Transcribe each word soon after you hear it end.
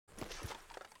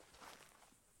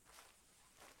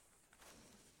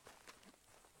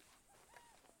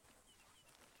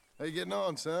How you getting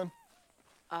on, son?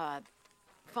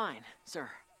 Fine, sir.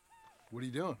 What are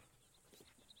you doing?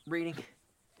 Reading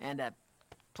and,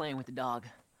 playing with the dog.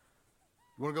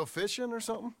 You wanna go fishing or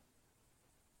something?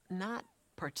 Not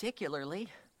particularly.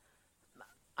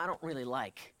 I don't really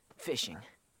like fishing.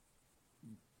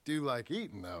 Do like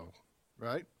eating, though,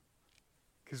 right?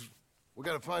 'Cause we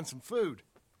gotta find some food.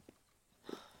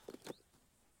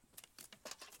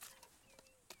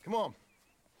 Come on.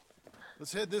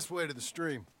 Let's head this way to the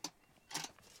stream.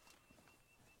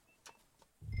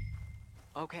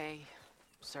 Okay,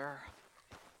 sir.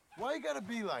 Why you gotta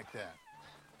be like that?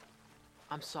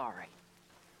 I'm sorry.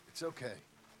 It's okay.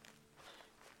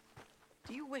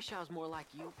 Do you wish I was more like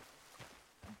you?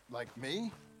 Like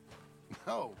me?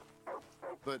 No.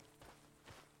 But...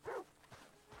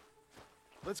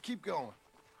 let's keep going.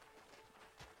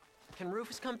 Can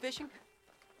Rufus come fishing?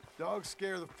 Dogs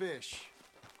scare the fish.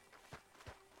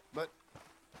 But...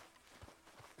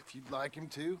 if you'd like him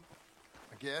to,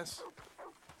 I guess.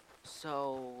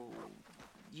 So...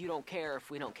 you don't care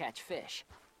if we don't catch fish?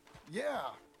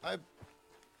 Yeah, I'm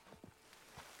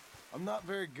not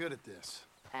very good at this.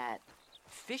 At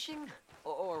fishing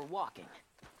or walking?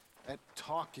 At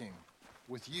talking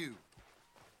with you.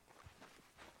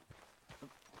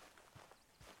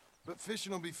 But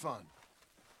fishing will be fun.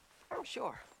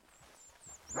 Sure.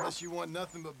 Unless you want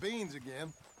nothing but beans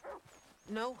again.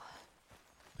 No.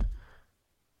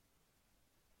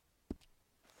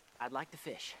 I'd like to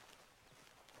fish.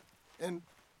 And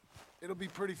it'll be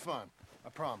pretty fun, I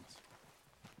promise.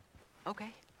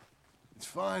 Okay. It's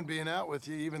fine being out with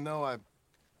you, even though I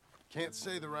can't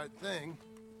say the right thing.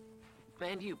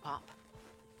 And you, Pop.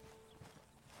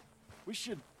 We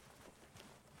should...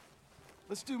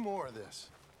 let's do more of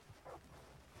this.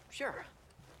 Sure.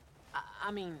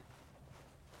 I mean,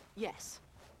 yes.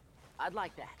 I'd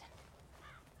like that.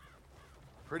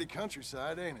 Pretty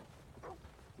countryside, ain't it?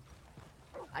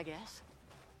 I guess.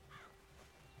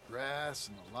 Grass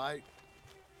and the light.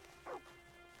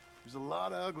 There's a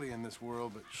lot of ugly in this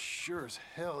world, but sure as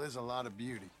hell is a lot of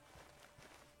beauty.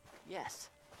 Yes.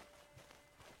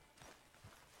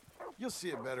 You'll see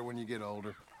it better when you get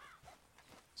older.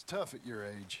 It's tough at your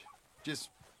age. Just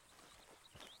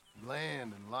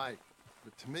land and light.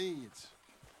 But to me,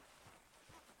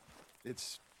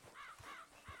 it's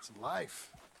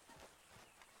life.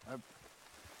 I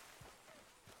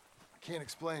can't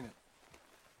explain it.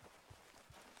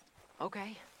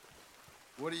 Okay.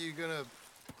 What are you gonna...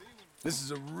 This is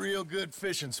a real good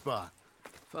fishing spot.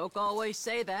 Folk always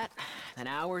say that, and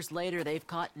hours later they've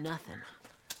caught nothing.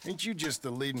 Ain't you just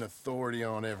the leading authority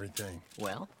on everything?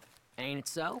 Well, ain't it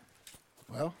so?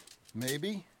 Well,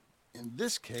 maybe. In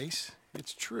this case,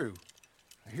 it's true.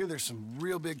 I hear there's some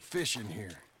real big fish in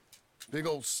here. Big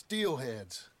old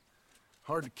steelheads.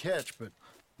 Hard to catch, but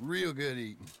real good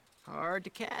eating. Hard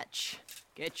to catch.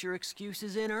 Get your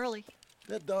excuses in early.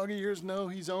 That dog of yours know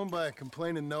he's owned by a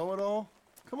complaining know-it-all?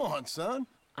 Come on, son.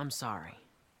 I'm sorry.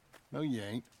 No, you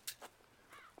ain't.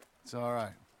 It's all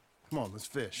right. Come on, let's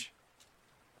fish.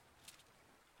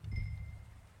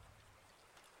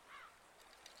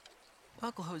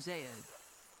 Uncle Hosea,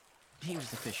 he was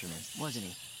the fisherman, wasn't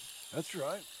he? That's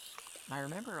right. I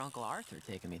remember Uncle Arthur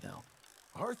taking me, though.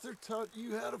 Arthur taught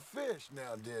you how to fish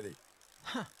now, did he?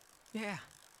 Huh. Yeah.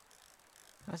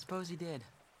 I suppose he did.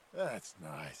 That's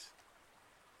nice.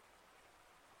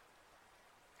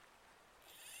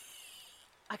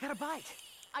 I got a bite.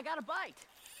 I got a bite.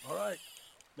 All right.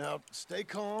 Now, stay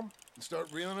calm and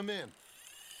start reeling them in.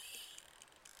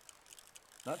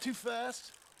 Not too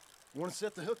fast. You want to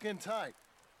set the hook in tight.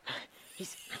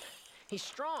 He's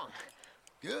strong.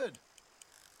 Good.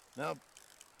 Now,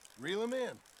 reel him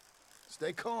in.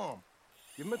 Stay calm.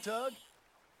 Give him a tug.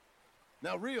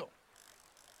 Now reel.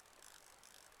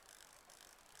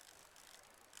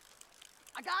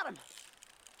 I got him.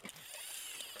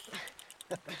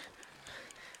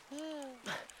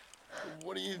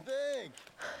 What do you think?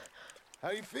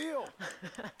 How you feel?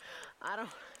 I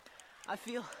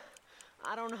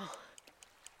don't know.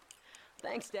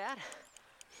 Thanks, Dad.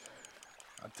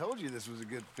 I told you this was a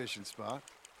good fishing spot.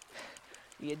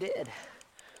 You did.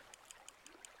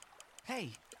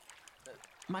 Hey,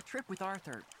 my trip with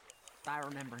Arthur, I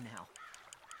remember now.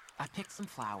 I picked some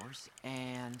flowers,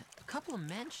 and a couple of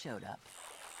men showed up,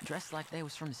 dressed like they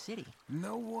was from the city.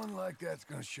 No one like that's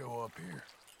gonna show up here.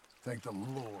 Thank the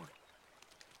Lord.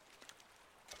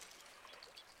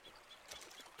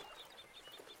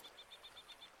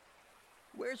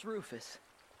 Where's Rufus?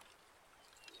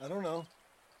 I don't know.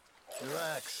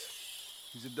 Relax.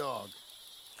 He's a dog.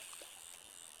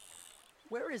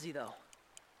 Where is he, though?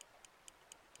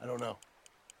 I don't know.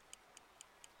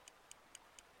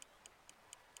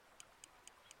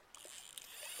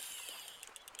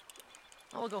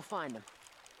 I'll go find him.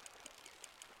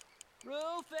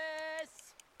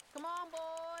 Rufus! Come on,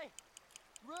 boy!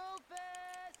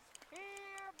 Rufus!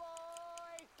 Here,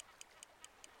 boy!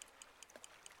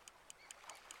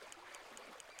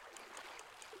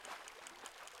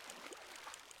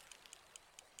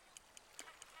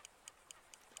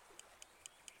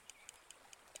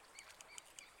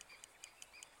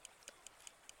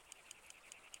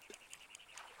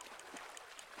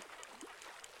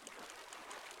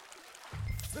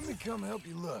 Let me come help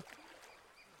you look.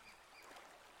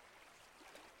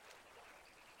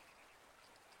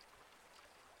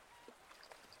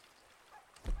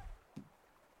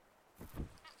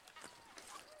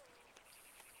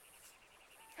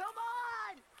 Come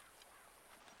on!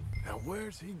 Now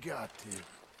where's he got to?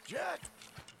 Jack!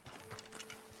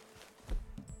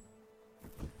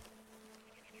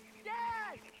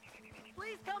 Dad!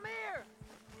 Please come here!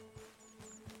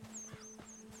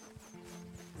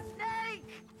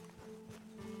 Snake!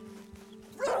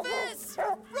 Rufus!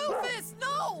 Rufus,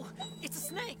 no! It's a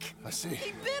snake! I see.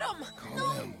 He bit him! Calm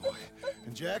No! down, boy.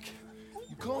 And Jack,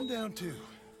 you calm down too.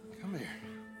 Come here.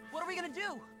 What are we gonna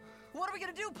do? What are we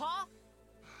gonna do, Pa?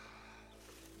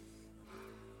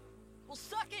 Well,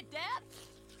 suck it, Dad!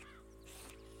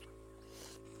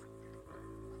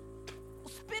 Well,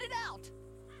 spit it out!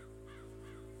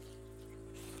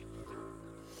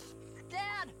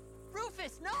 Dad!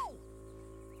 Rufus, no!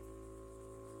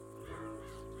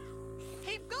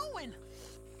 Keep going!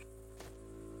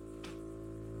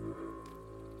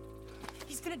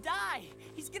 He's gonna die!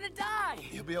 He's gonna die!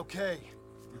 He'll be okay.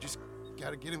 We just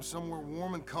gotta get him somewhere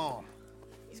warm and calm.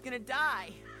 He's gonna die!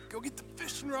 Go get the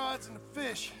fishing rods and the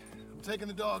fish. I'm taking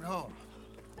the dog home.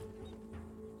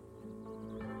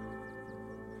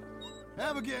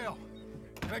 Abigail!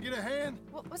 Can I get a hand?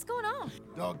 What's going on?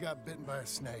 Dog got bitten by a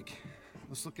snake.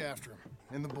 Let's look after him.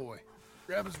 And the boy.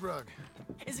 Grab his rug.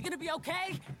 Is it gonna be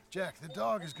okay? Jack, the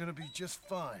dog is gonna be just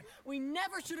fine. We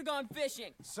never should have gone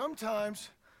fishing! Sometimes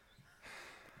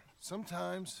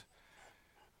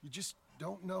you just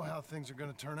don't know how things are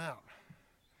gonna turn out.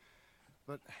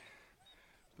 But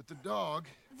the dog,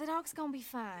 The dog's gonna be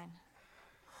fine.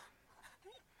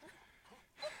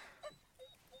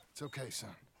 it's okay, son.